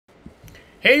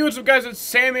Hey, what's up guys, it's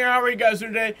Sam here. How are you guys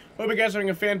doing today? Hope you guys are having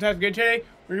a fantastic day today.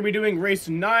 We're going to be doing race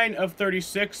 9 of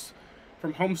 36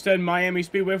 from Homestead Miami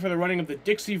Speedway for the running of the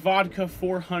Dixie Vodka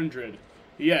 400.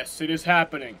 Yes, it is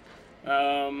happening.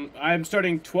 I'm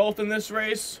starting 12th in this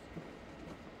race.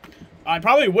 I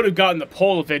probably would have gotten the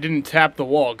pole if they didn't tap the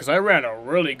wall, because I ran a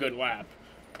really good lap.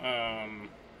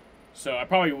 So I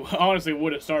probably honestly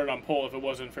would have started on pole if it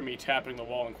wasn't for me tapping the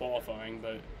wall in qualifying,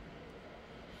 but...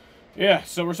 yeah,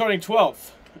 so we're starting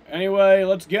 12th. Anyway,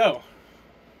 let's go.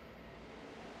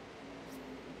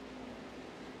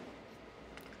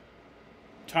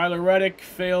 Tyler Reddick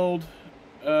failed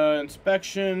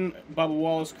inspection. Bubba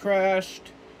Wallace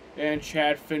crashed. And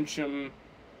Chad Fincham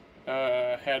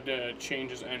had to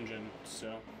change his engine,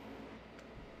 so...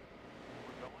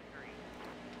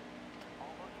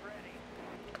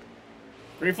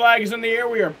 Green flag is in the air.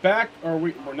 We are back, or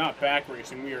we're not back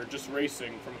racing. We are just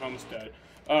racing from Homestead.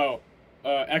 Oh,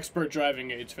 expert driving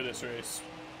aids for this race.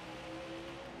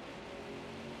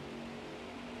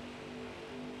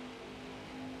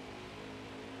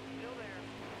 Still there.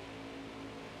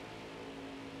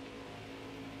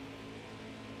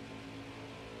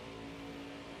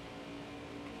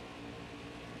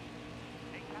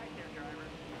 Hang tight there, driver.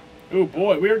 Ooh,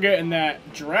 boy, we were getting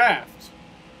that draft.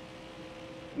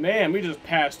 Man, we just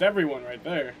passed everyone right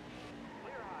there.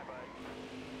 Clear high, bud.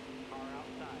 Car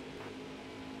outside.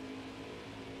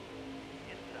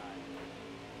 Inside.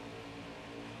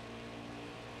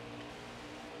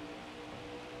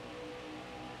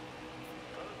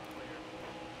 Road clear.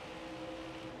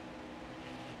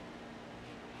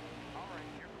 All right,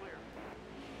 you're clear.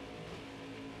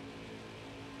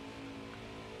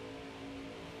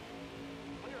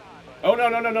 Clear high, bud. Oh, no,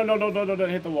 don't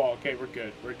hit the wall. Okay, we're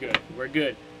good. We're good. We're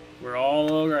good. We're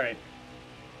all right.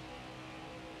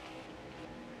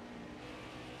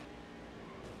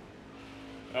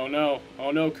 Oh, no.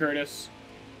 Oh, no, Curtis.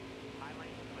 High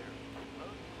lane's clear.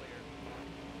 Road's clear.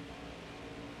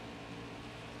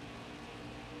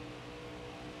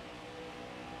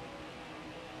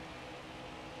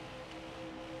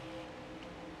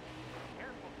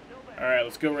 Careful, still there. All right,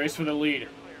 let's go race for the lead. You're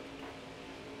clear.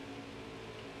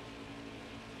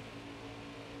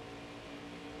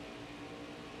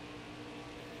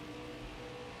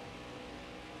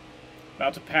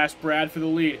 About to pass Brad for the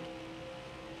lead.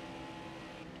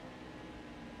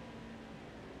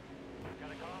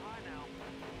 Got a car high now.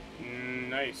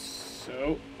 Nice.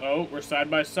 So, oh, we're side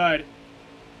by side.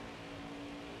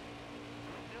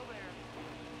 Still there.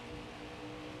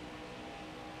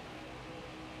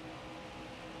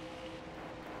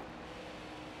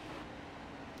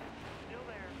 Still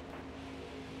there.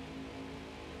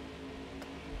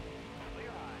 Clear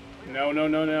high. Clear No.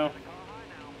 got a car high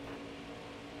now.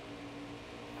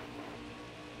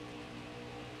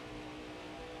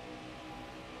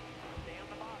 Stay on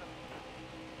the bottom.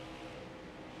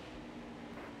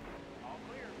 All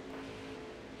clear.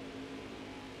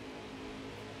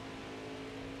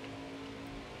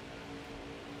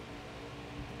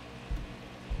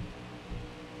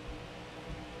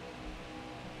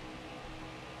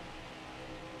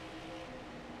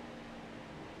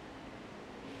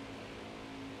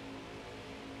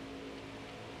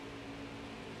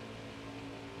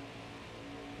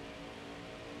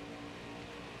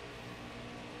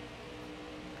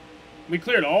 We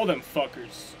cleared all them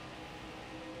fuckers.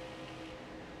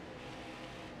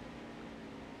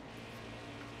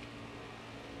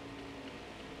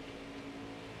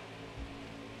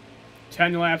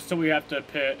 Ten laps till we have to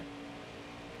pit.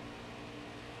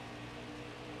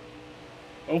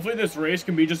 Hopefully this race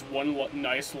can be just one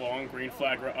nice long green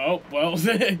flag. Oh, well,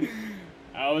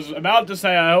 I was about to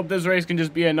say I hope this race can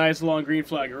just be a nice long green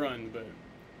flag run, but...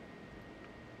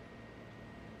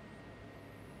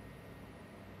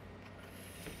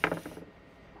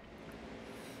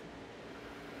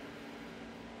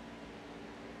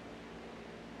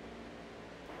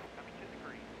 Coming to the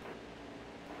green.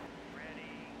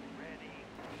 Ready, ready.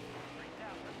 Green's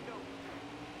out, let's go.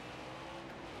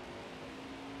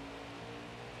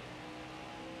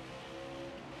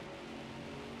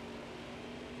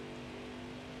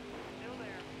 Still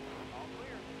there. All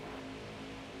clear.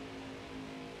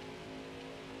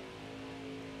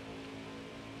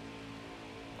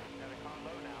 Got a car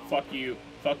low now. Fuck you.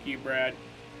 Fuck you, Brad.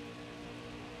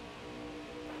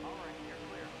 All right, you're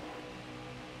clear.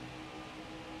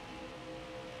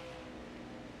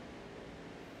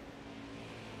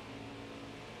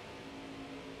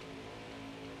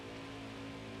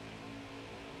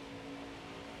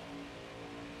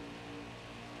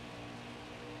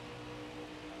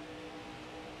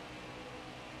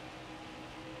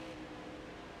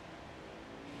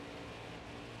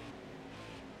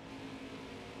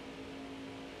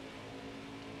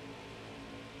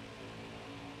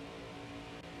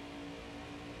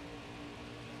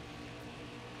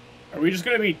 Are we just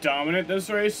going to be dominant this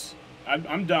race?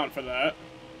 I'm down for that.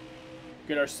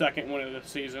 Get our second win of the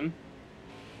season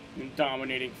in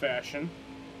dominating fashion.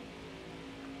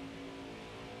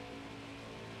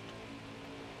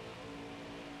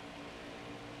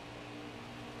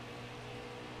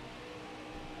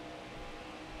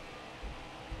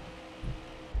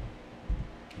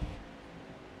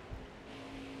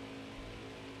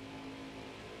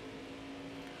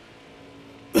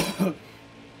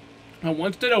 I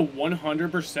once did a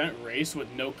 100% race with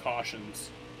no cautions.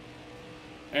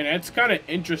 And it's kind of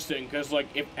interesting, because, like,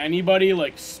 if anybody,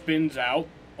 like, spins out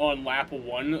on lap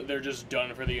 1, they're just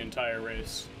done for the entire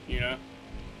race, you know?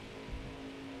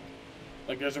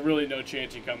 Like, there's really no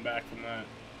chance you come back from that.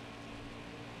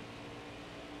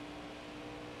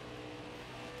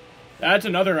 That's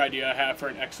another idea I have for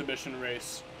an exhibition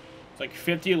race. It's like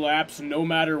 50 laps, no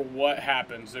matter what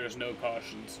happens, there's no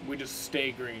cautions. We just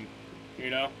stay green, you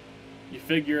know? You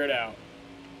figure it out.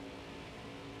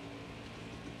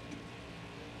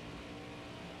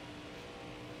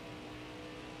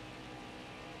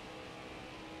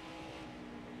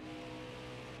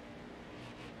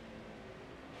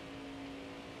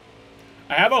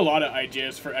 I have a lot of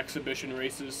ideas for exhibition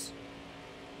races.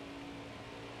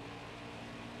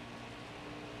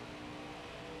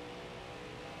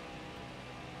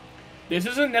 This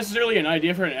isn't necessarily an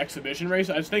idea for an exhibition race.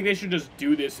 I just think they should just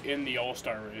do this in the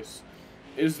All-Star race.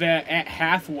 Is that at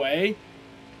halfway,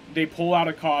 they pull out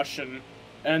a caution,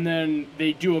 and then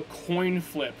they do a coin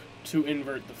flip to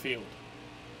invert the field.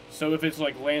 So if it's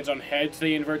like lands on heads,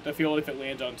 they invert the field. If it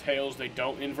lands on tails, they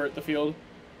don't invert the field.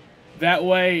 That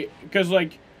way, because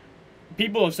like,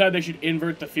 people have said they should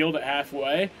invert the field at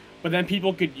halfway, but then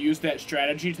people could use that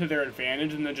strategy to their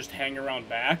advantage and then just hang around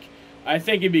back. I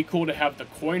think it'd be cool to have the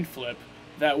coin flip.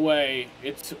 That way,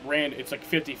 it's like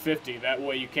 50-50. That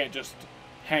way you can't just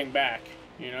hang back,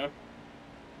 you know?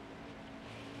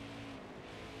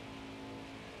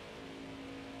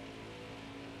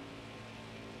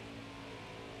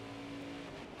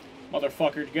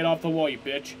 Motherfucker, get off the wall, you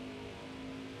bitch.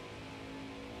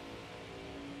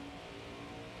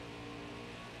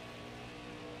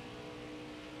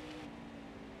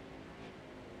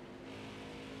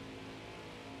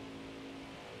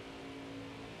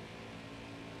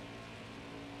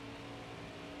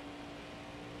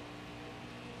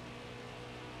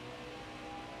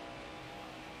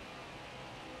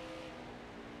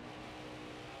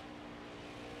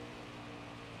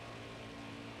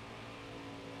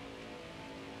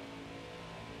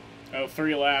 Oh,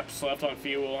 3 laps left on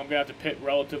fuel. I'm gonna have to pit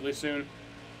relatively soon.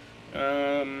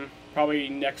 Probably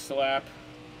next lap.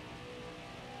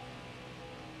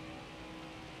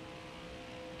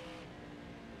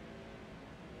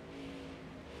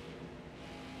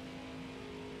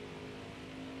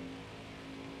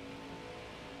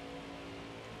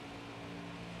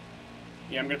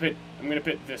 Yeah, I'm gonna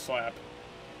pit this lap.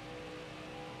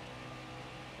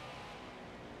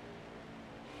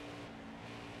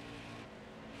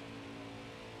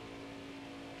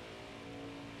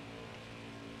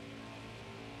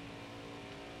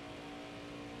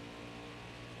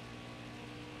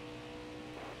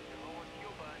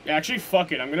 Actually,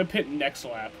 fuck it. I'm gonna pit next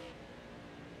lap.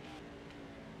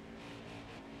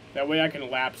 That way I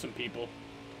can lap some people.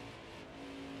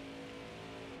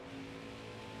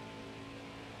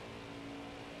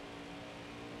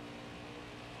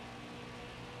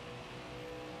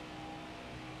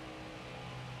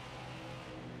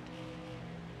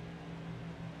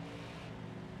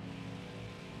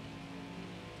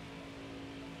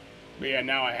 But yeah,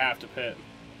 now I have to pit.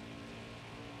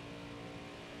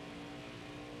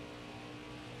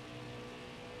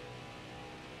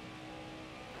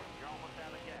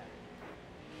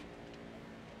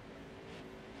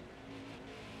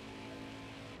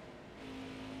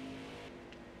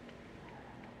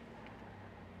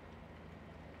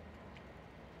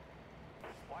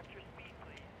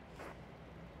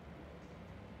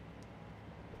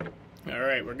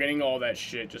 Alright, we're getting all that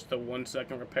shit. Just the 1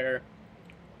 second repair.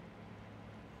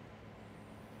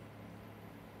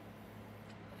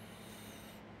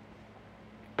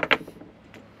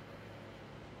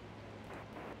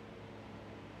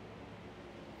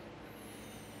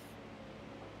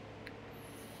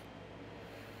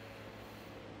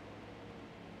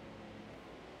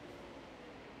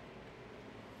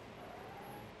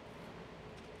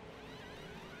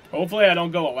 Hopefully I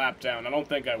don't go a lap down. I don't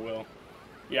think I will.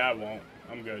 Yeah, I won't.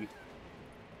 I'm good.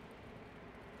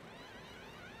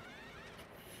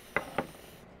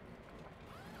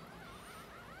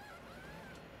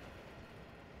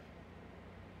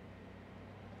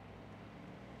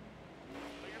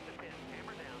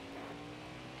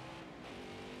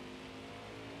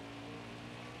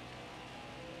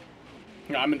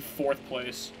 I'm in 4th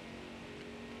place.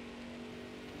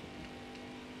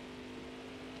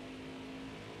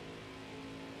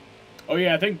 Oh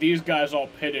yeah, I think these guys all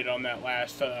pitted on that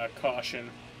last caution.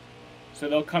 So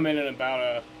they'll come in about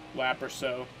a lap or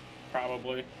so,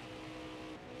 probably.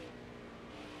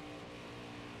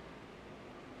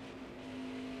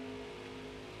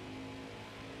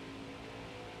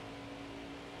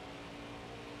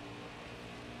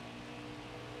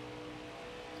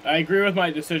 I agree with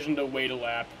my decision to wait a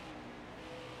lap.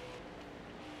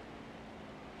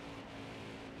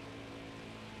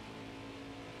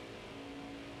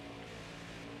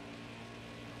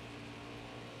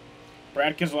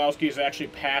 Brad Keselowski has actually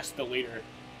passed the leader.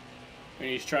 And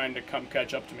he's trying to come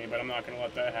catch up to me, but I'm not going to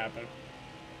let that happen.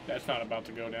 That's not about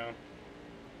to go down.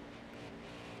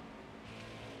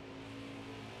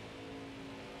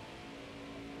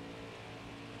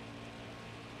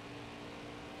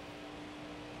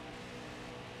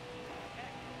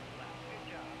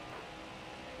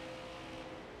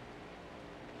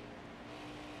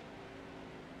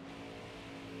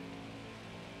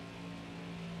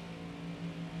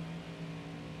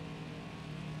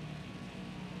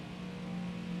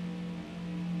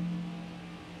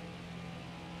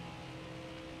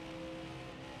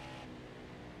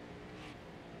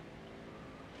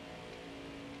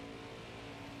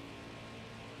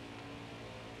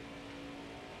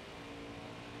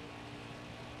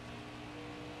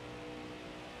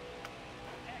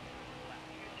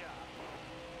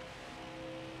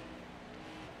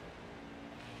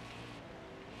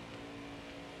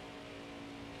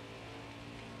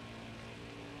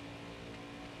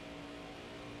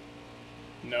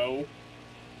 No.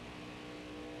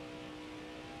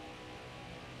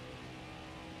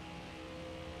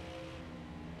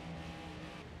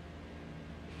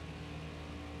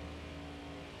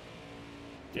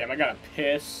 Damn, I gotta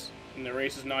piss, and the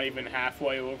race is not even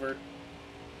halfway over.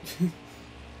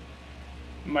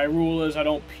 My rule is I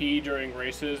don't pee during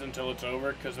races until it's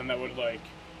over, because then that would, like,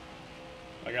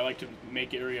 I like to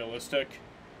make it realistic.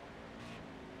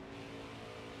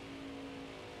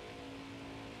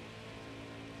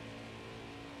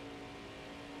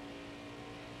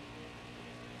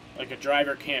 Like, a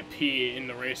driver can't pee in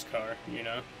the race car, you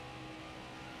know?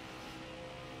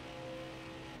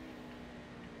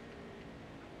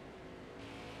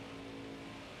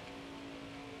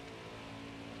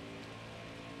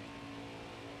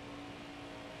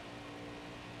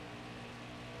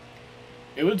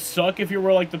 It would suck if you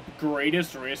were, like, the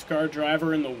greatest race car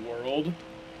driver in the world.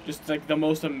 Just, like, the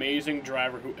most amazing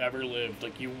driver who ever lived.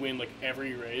 Like, you win, like,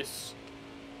 every race.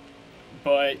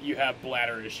 But you have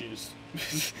bladder issues.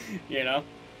 You know?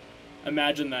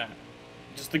 Imagine that.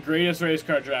 Just the greatest race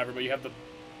car driver, but you have the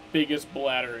biggest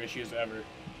bladder issues ever.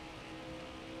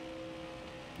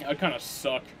 That would kind of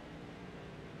suck.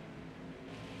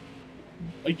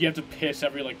 Like, you have to piss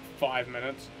every, like, 5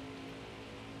 minutes.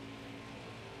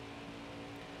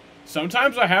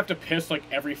 Sometimes I have to piss, like,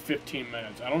 every 15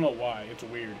 minutes. I don't know why. It's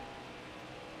weird.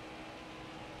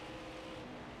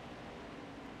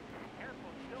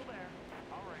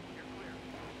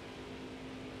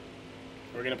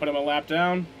 We're going to put him a lap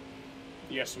down?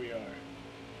 Yes, we are.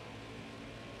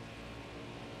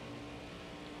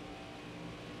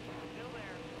 Still there.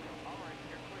 All right,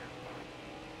 you're clear.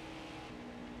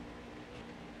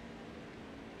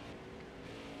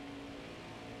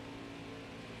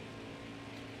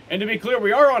 And to be clear,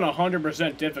 we are on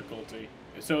 100% difficulty.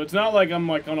 So it's not like I'm,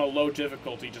 like, on a low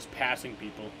difficulty just passing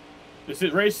people. This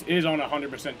race is on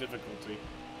 100% difficulty.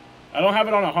 I don't have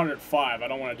it on 105. I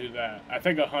don't want to do that. I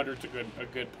think 100's a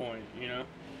good point, you know?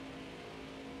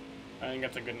 I think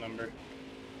that's a good number.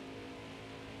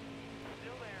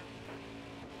 Still there.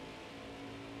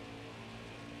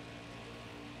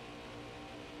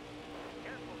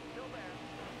 Careful, still there.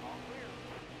 All clear.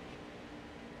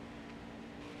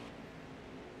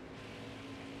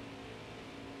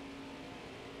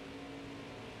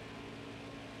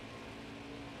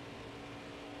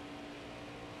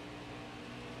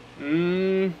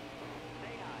 Mmm.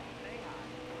 Stay high, stay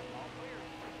high. All clear.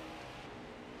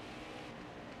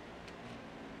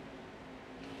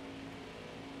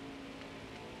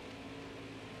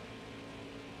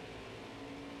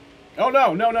 Oh,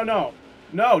 no, no, no, no.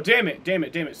 No, damn it, damn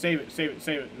it, damn it. Save it, save it,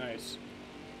 save it. Nice.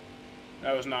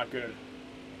 That was not good.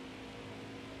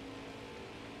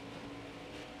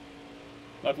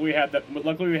 Luckily we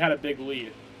had a big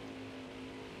lead.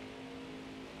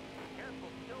 Careful,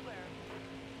 still there.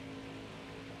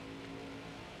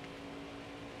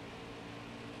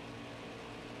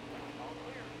 All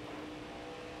clear.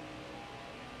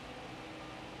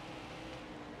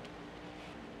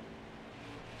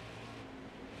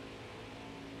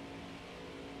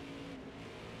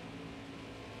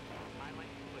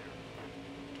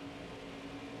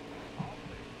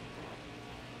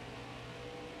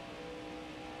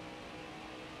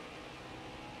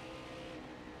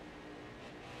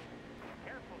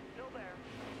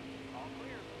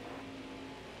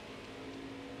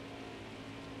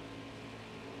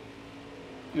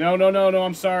 No, no, no, no,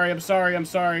 I'm sorry, I'm sorry, I'm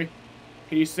sorry.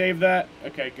 Can you save that?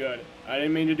 Okay, good. I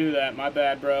didn't mean to do that. My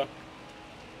bad, bro.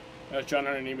 That's John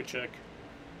Hunter Nemechek.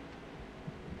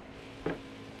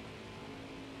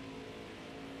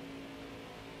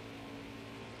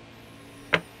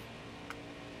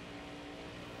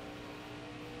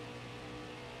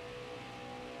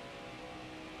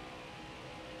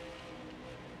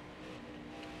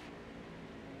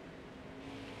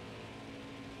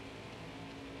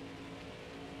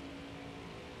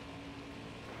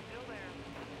 Still there.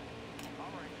 All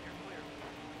right, you're clear.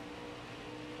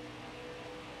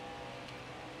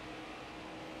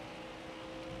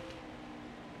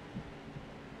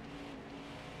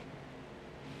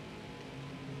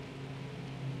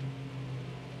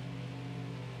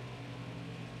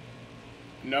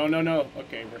 No, no, no.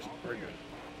 Okay, we're good.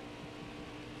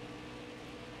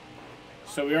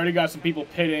 So we already got some people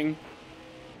pitting.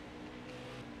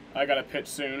 I gotta pit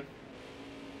soon.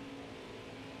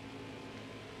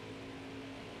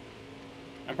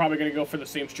 I'm probably gonna go for the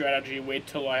same strategy. Wait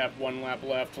till I have one lap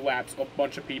left. Laps a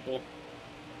bunch of people.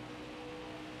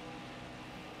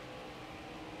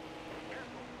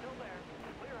 Careful, still there.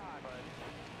 Clear high, bud.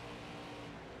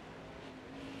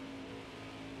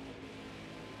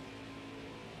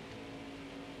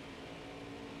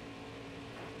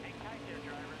 Hang tight there,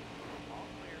 driver. All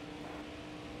clear.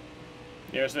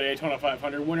 There's the Daytona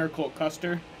 500 winner, Colt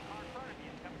Custer. Car in front of you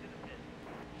is coming to the pit.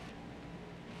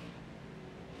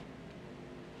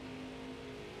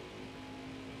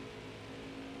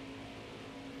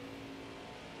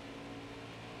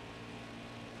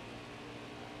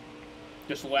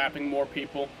 Just lapping more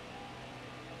people.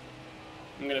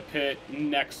 I'm gonna pit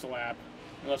next lap.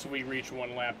 Unless we reach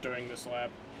one lap during this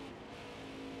lap.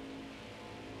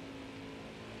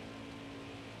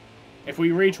 If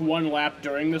we reach one lap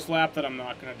during this lap, then I'm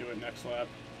not gonna do it next lap.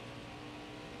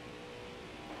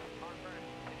 Car in front of you,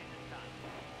 pitting this time.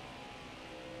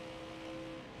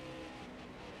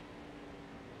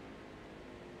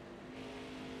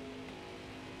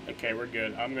 Okay, we're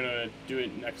good. I'm gonna do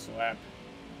it next lap.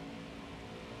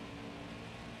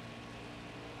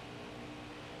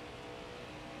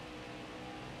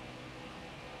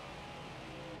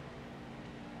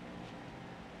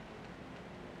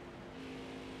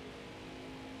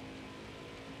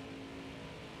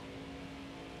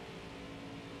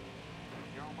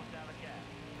 You're almost out of gas.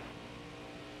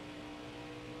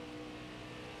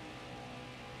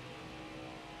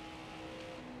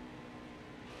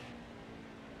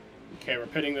 Okay, we're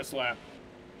pitting this lap.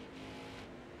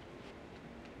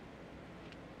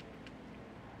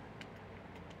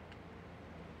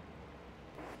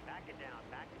 Back it down,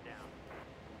 back it down.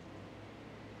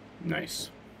 Nice.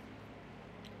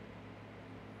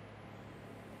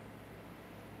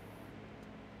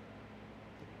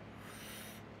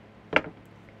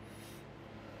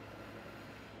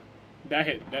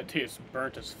 That tastes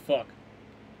burnt as fuck.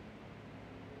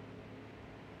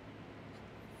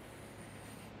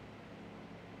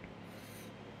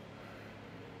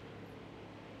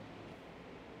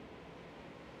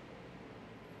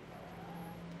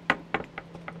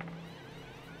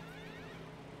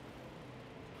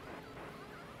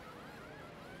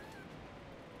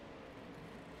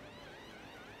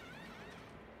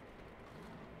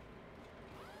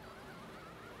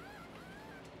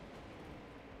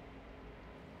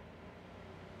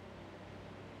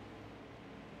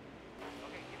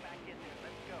 Okay, get back in there.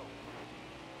 Let's go.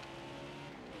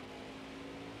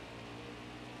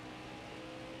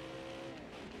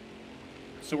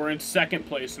 So we're in second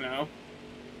place now.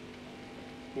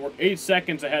 We're 8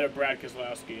 seconds ahead of Brad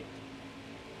Keselowski.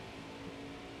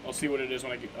 I'll see what it is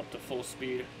when I get up to full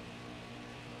speed.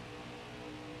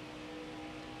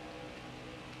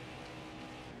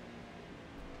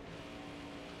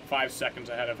 Five seconds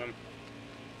ahead of him.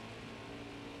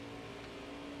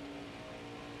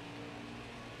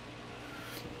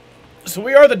 So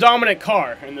we are the dominant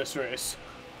car in this race.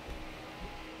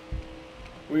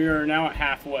 We are now at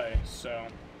halfway, so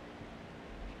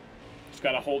just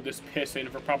gotta hold this piss in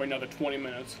for probably another 20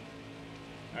 minutes.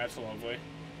 That's lovely.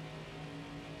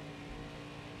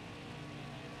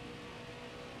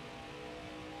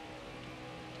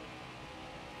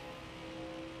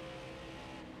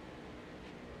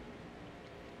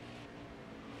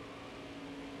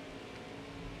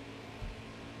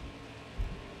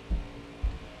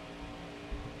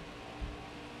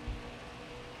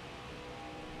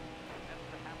 That's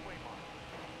the halfway mark.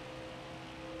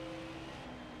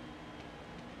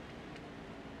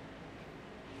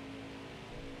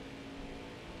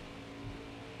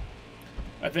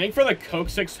 I think for the Coke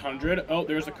 600, oh,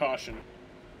 there's a caution.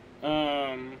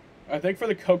 I think for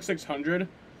the Coke 600,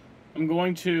 I'm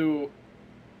going to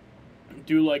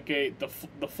do like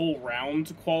the full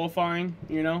round qualifying,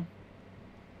 you know,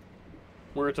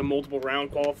 where it's a multiple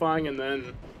round qualifying, and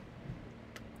then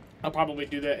I'll probably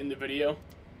do that in the video.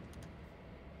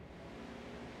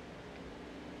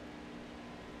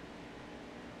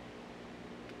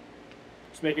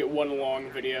 Just make it one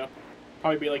long video.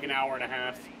 Probably be like an hour and a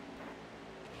half.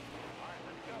 All right,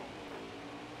 let's go.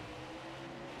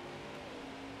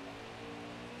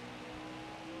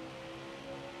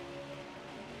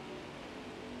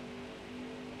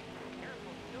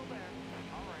 Careful, still there.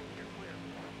 All right, you're clear.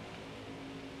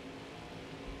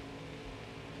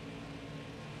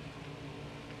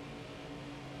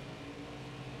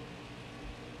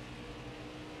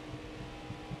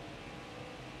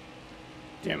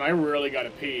 Damn, I really gotta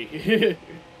pee.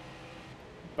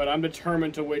 But I'm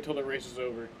determined to wait till the race is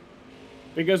over.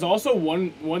 Because also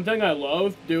one thing I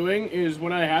love doing is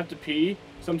when I have to pee,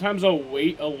 sometimes I'll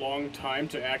wait a long time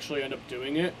to actually end up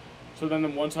doing it. So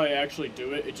then once I actually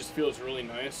do it, it just feels really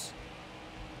nice.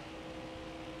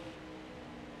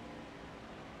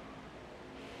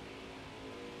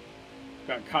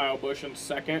 Got Kyle Busch in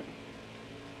second.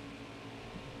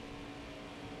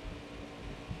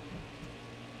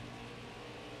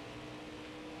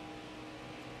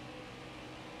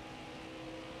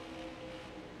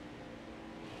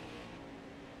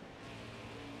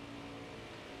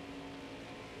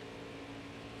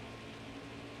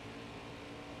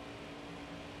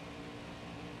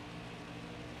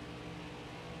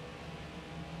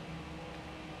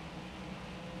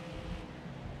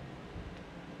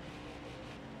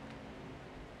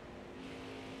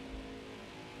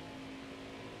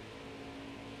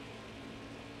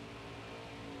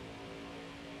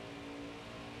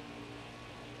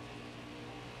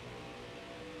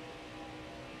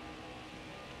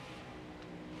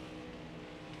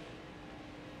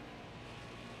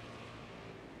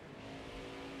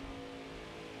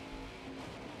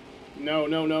 No,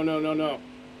 no, no, no, no, no.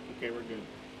 Okay, we're good.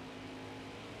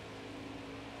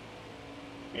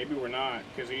 Maybe we're not,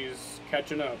 because he's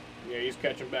catching up. Yeah, he's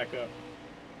catching back up.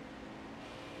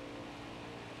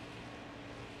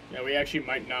 Yeah, we actually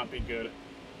might not be good.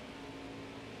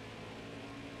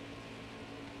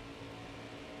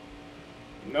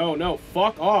 No, no,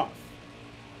 fuck off.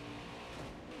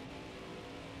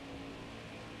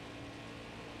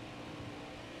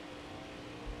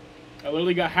 I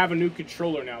literally have a new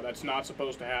controller now. That's not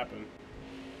supposed to happen.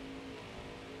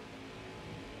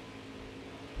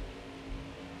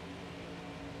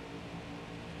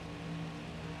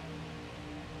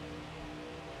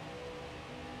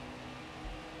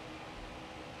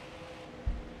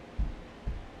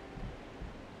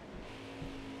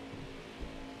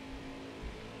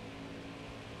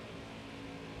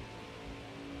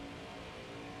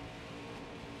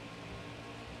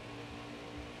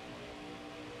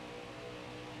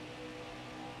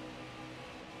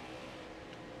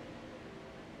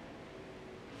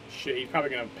 Shit, he's probably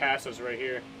gonna pass us right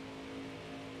here.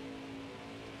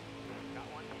 Got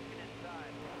one kicking inside.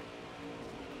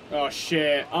 Oh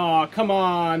shit. Oh, come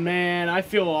on, man. I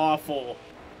feel awful.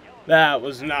 That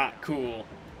was not cool.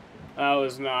 That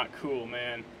was not cool,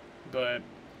 man. But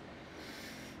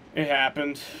it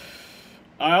happened.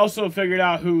 I also figured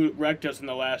out who wrecked us in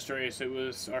the last race. It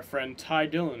was our friend Ty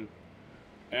Dillon.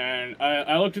 And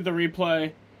I looked at the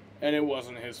replay, and it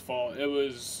wasn't his fault. It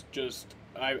was just,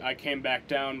 I came back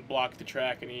down, blocked the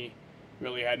track, and he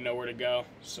really had nowhere to go.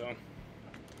 So,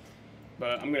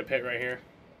 but I'm going to pit right here.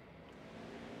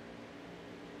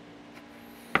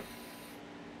 We're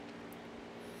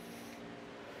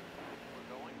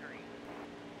going green.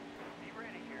 Be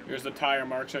ready here. There's the tire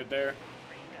marks right there.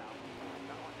 Green out.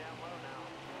 Got one down low now.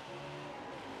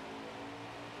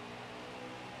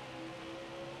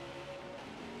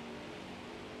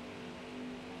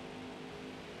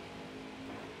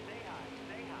 Stay high.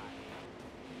 Stay high.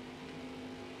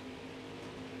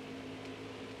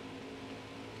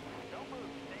 Don't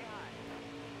move. Stay high.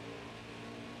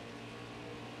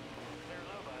 Clear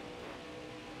low, bud.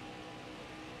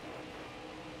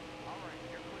 All right,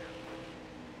 you're clear.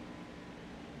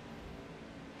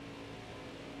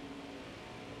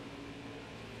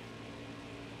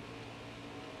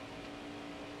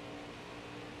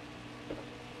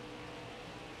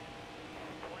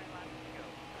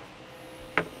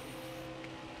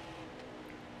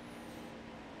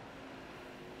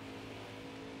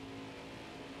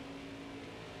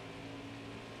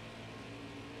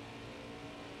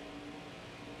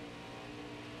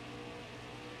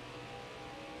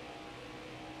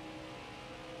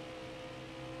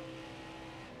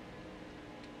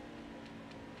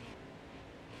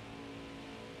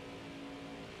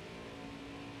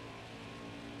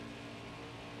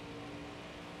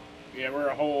 Yeah, we're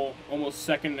a whole almost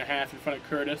second and a half in front of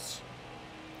Curtis.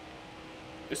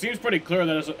 It seems pretty clear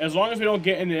that as long as we don't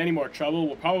get into any more trouble,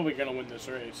 we're probably going to win this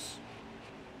race.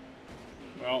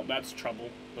 Well, that's trouble,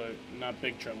 but not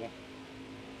big trouble.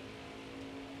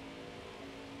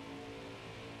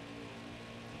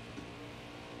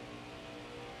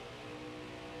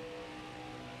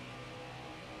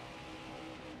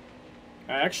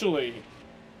 Actually,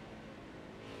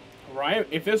 Ryan,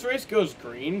 if this race goes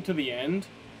green to the end,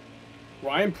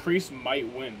 Ryan Preece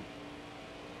might win.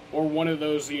 Or one of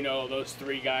those, you know, those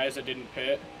 3 guys that didn't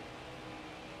pit.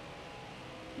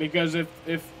 Because if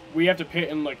we have to pit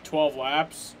in like 12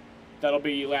 laps, that'll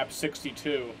be lap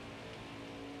 62.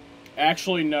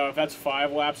 Actually, no, if that's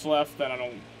 5 laps left, then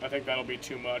I think that'll be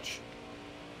too much.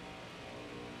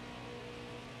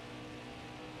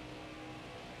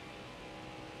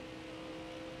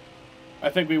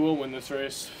 I think we will win this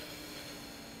race.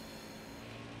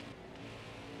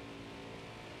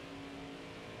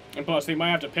 And plus, they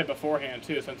might have to pit beforehand,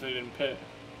 too, since they didn't pit.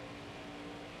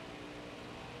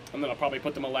 And then I'll probably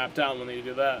put them a lap down when they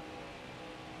do that.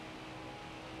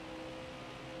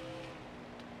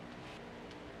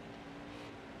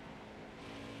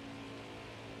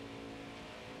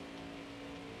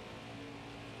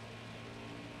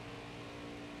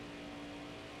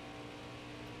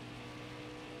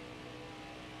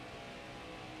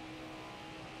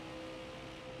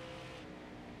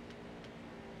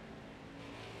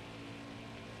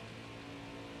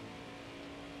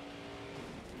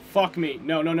 Fuck me.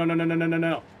 No, no, no, no, no, no, no, no,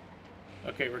 no.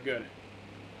 Okay, we're good.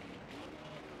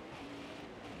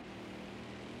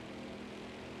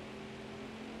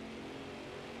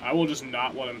 I will just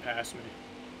not let him pass me.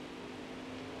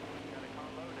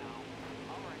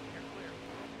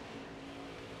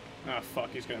 Ah,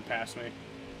 fuck, he's gonna pass me.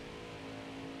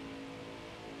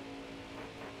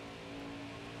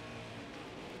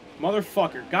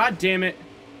 Motherfucker. God damn it.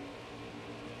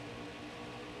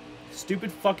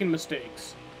 Stupid fucking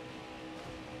mistakes.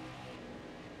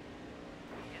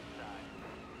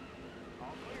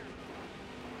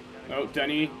 Oh,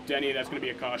 Denny, that's going to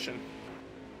be a caution.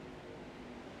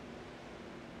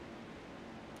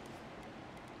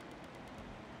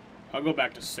 I'll go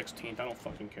back to 16th. I don't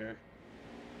fucking care.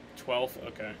 12th?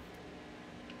 Okay.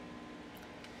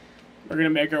 We're going to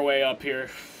make our way up here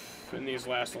in these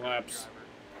last laps.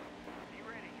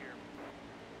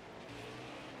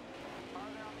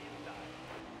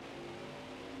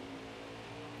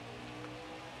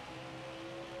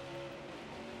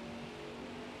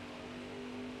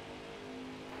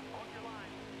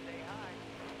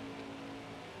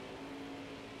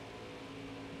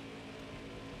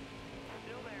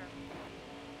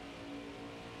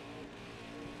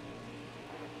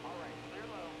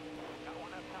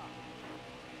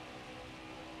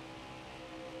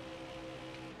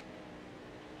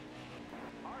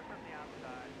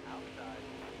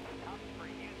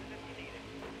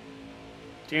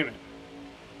 Damn it.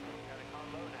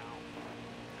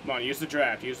 Come on, use the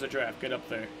draft. Use the draft. Get up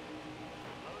there.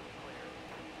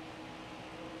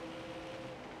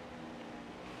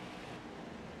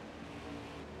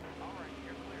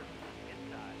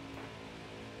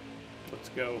 Let's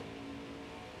go.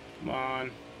 Come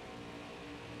on.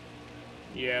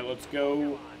 Yeah, let's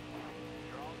go.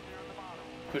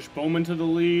 Push Bowman to the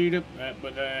lead,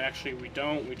 but actually we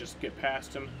don't. We just get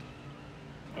past him.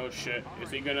 Oh shit.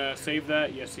 Is he gonna save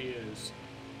that? Yes, he is.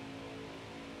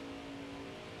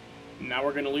 Now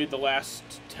we're gonna lead the last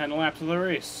 10 laps of the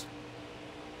race.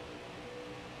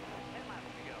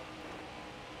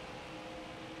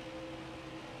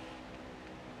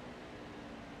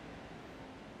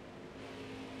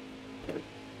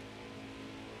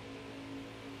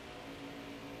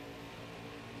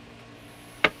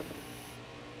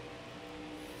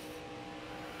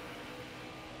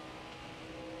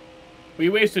 We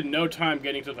wasted no time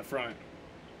getting to the front.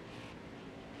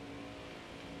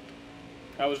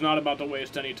 I was not about to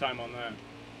waste any time on that.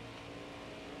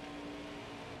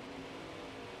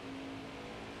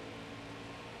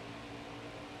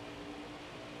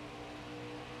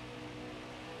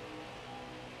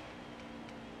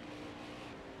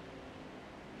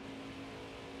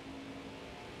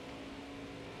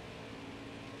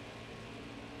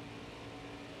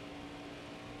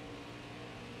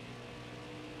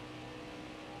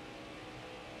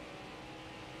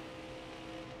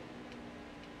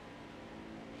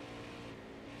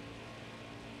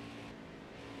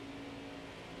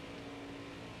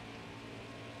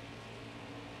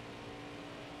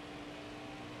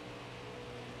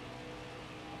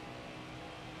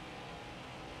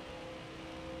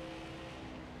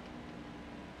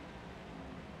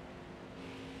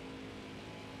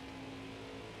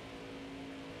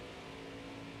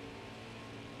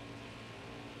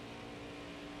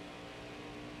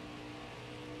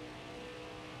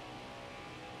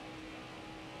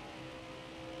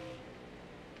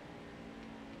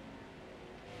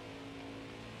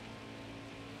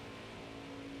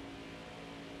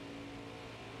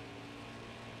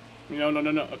 No, no,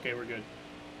 no, no. Okay, we're good.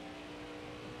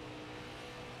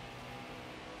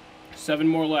 7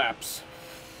 more laps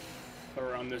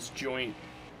around this joint.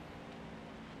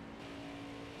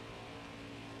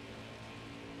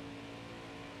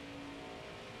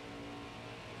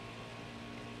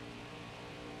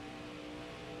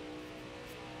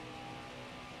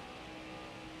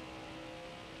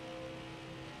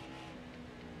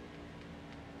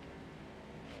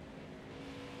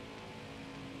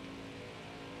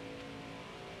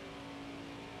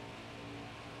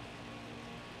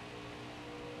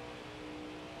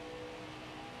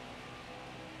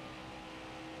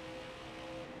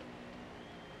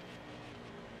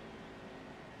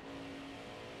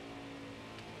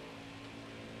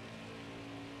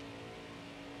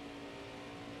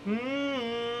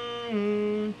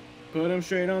 Put him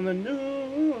straight on the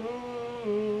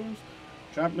news.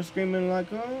 Drop me screaming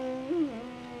like, oh.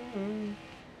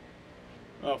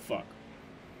 Oh, fuck.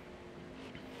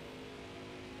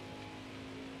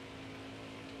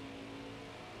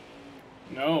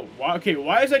 No. Why, okay,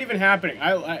 why is that even happening?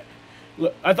 I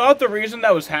thought the reason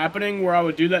that was happening, where I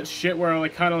would do that shit where I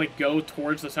like kind of like go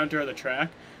towards the center of the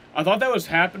track, I thought that was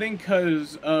happening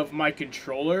because of my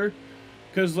controller,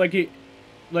 because like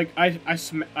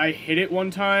I hit it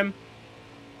one time,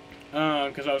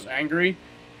 because I was angry,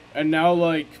 and now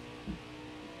like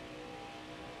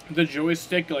the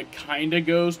joystick like kind of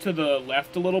goes to the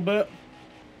left a little bit.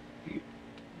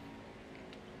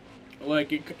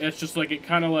 Like it's just like it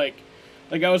kind of like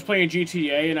I was playing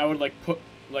GTA and I would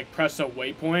like press a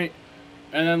waypoint,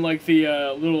 and then like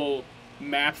the little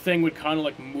map thing would kind of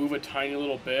like move a tiny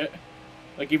little bit,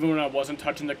 like even when I wasn't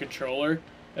touching the controller.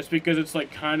 That's because it's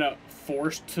like kind of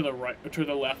forced to the right, to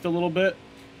the left a little bit,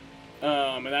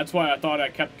 and that's why I thought I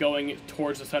kept going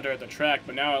towards the center of the track.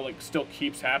 But now it like still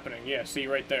keeps happening. Yeah, see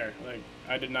right there. Like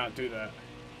I did not do that.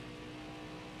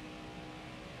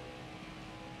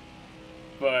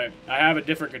 But I have a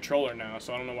different controller now,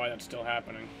 so I don't know why that's still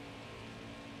happening.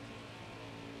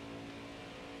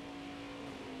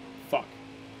 Fuck.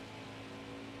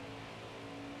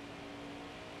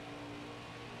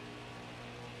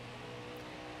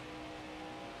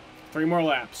 Three more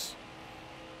laps.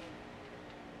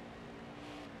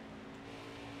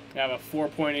 I have a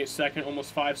 4.8 second,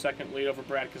 almost 5 second lead over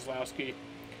Brad Keselowski.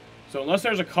 So unless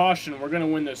there's a caution, we're going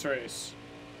to win this race.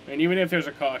 And even if there's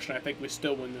a caution, I think we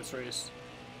still win this race.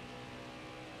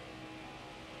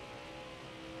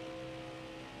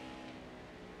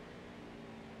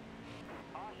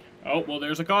 Oh, well,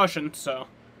 there's a caution, so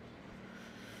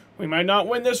we might not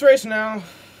win this race now.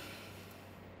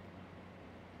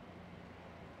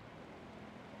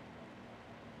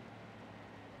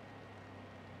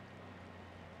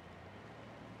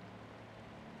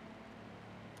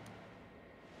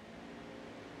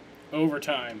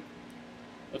 Overtime.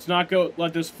 Let's not go,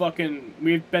 let this fucking,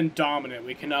 we've been dominant.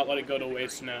 We cannot let it go to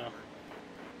waste now.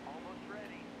 Almost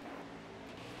ready.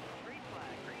 Green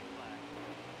flag, green flag.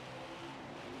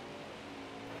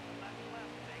 Left,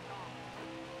 take off.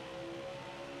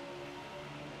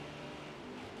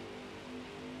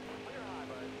 Clear high,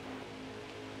 bud.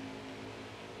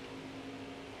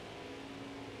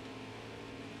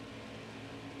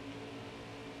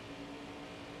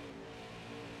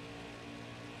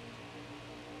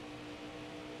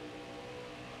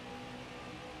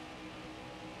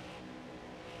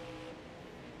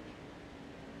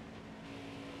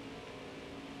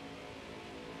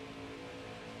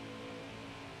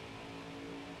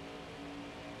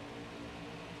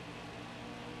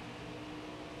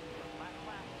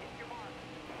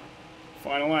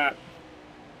 Final lap.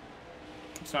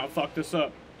 Let's not fuck this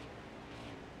up.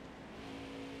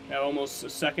 We have almost a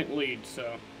second lead,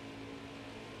 so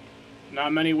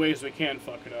not many ways we can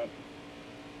fuck it up.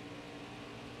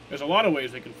 There's a lot of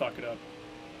ways we can fuck it up,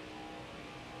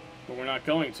 but we're not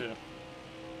going to.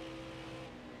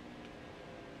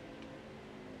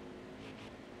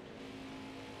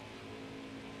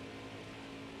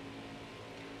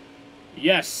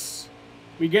 Yes!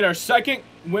 We get our second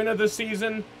win of the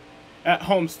season at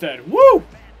Homestead. Woo!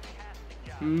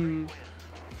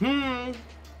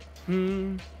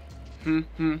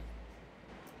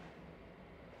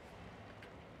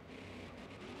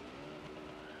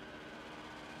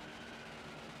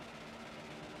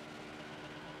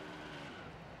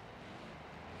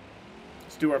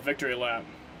 Let's do our victory lap.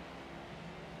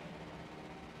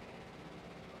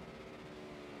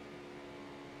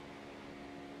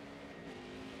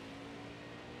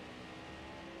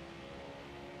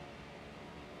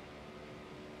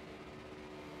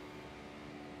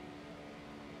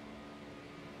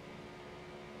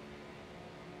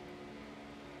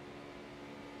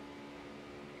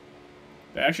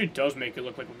 That actually does make it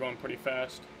look like we're going pretty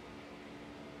fast.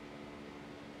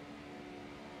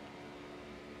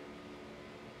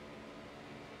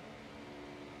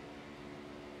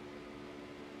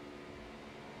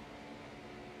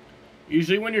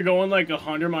 Usually when you're going like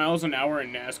 100 miles an hour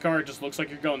in NASCAR, it just looks like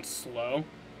you're going slow.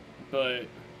 But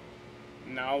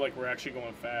now, like, we're actually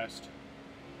going fast.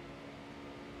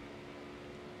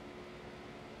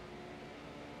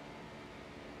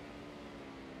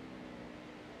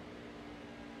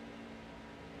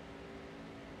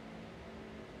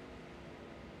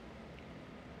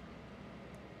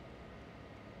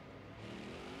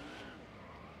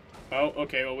 Oh,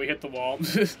 okay, well, we hit the wall.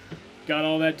 Got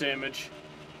all that damage.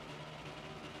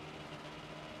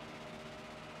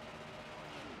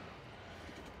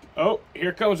 Oh,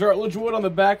 here comes Rutledge Wood on the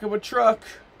back of a truck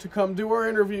to come do our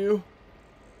interview.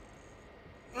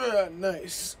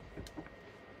 Nice.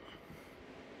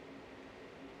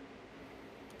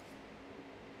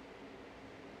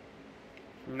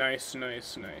 Nice,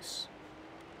 nice, nice.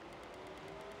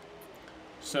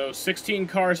 So, 16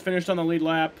 cars finished on the lead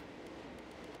lap.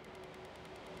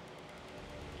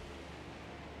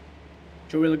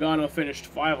 Joey Logano finished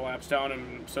 5 laps down,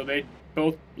 and so they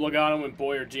both, Logano and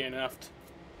Boyer, DNF'd.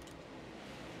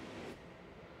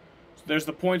 So there's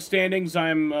the point standings.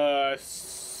 I'm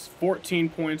 14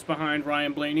 points behind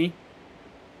Ryan Blaney.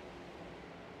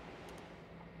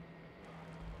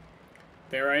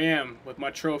 There I am with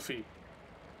my trophy,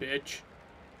 bitch.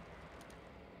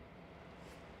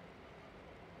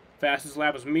 Fastest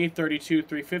lap was me,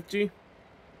 32.350.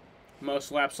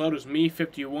 Most laps led was me,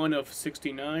 51 of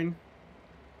 69.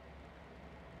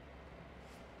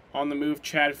 On the move,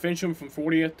 Chad Fincham from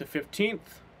 40th to 15th.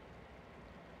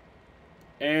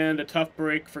 And a tough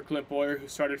break for Clint Boyer, who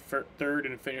started 3rd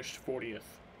and finished 40th.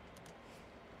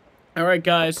 Alright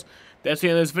guys, that's the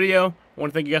end of this video. I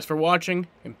want to thank you guys for watching,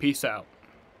 and peace out.